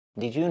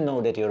Did you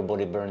know that your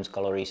body burns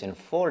calories in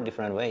 4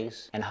 different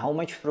ways? And how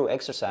much through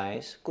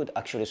exercise could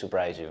actually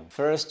surprise you?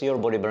 First, your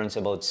body burns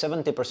about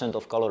 70%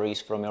 of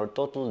calories from your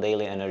total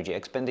daily energy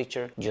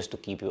expenditure just to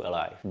keep you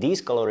alive. These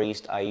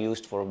calories are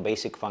used for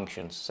basic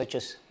functions such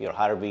as your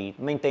heartbeat,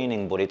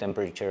 maintaining body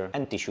temperature,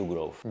 and tissue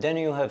growth. Then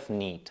you have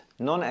NEAT,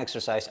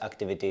 non-exercise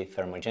activity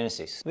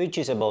thermogenesis, which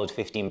is about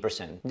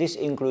 15%. This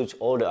includes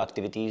all the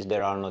activities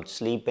that are not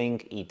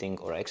sleeping, eating,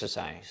 or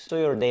exercise. So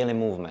your daily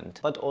movement,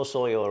 but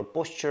also your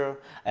posture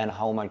and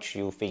how much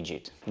you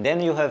fidget. Then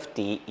you have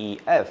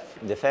TEF,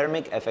 the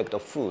thermic effect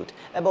of food,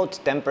 about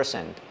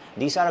 10%.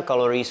 These are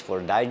calories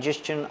for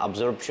digestion,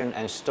 absorption,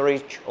 and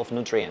storage of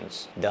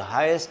nutrients. The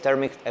highest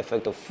thermic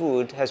effect of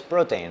food has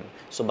protein,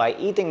 so by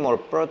eating more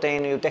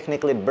protein you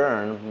technically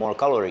burn more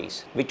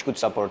calories, which could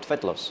support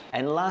fat loss.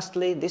 And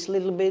lastly, this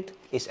little bit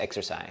is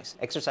exercise.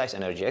 Exercise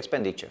energy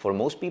expenditure. For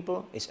most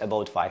people, is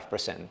about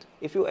 5%.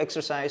 If you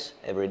exercise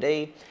every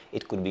day,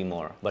 it could be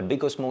more. But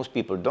because most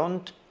people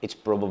don't, it's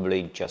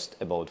probably just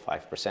about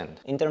 5%.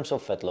 In terms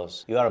of fat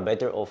loss, you are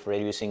better off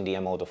reducing the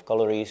amount of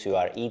calories you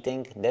are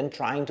eating than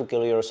trying to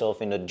kill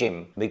yourself in the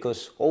gym,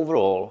 because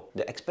overall,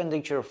 the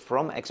expenditure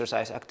from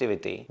exercise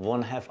activity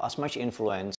won't have as much influence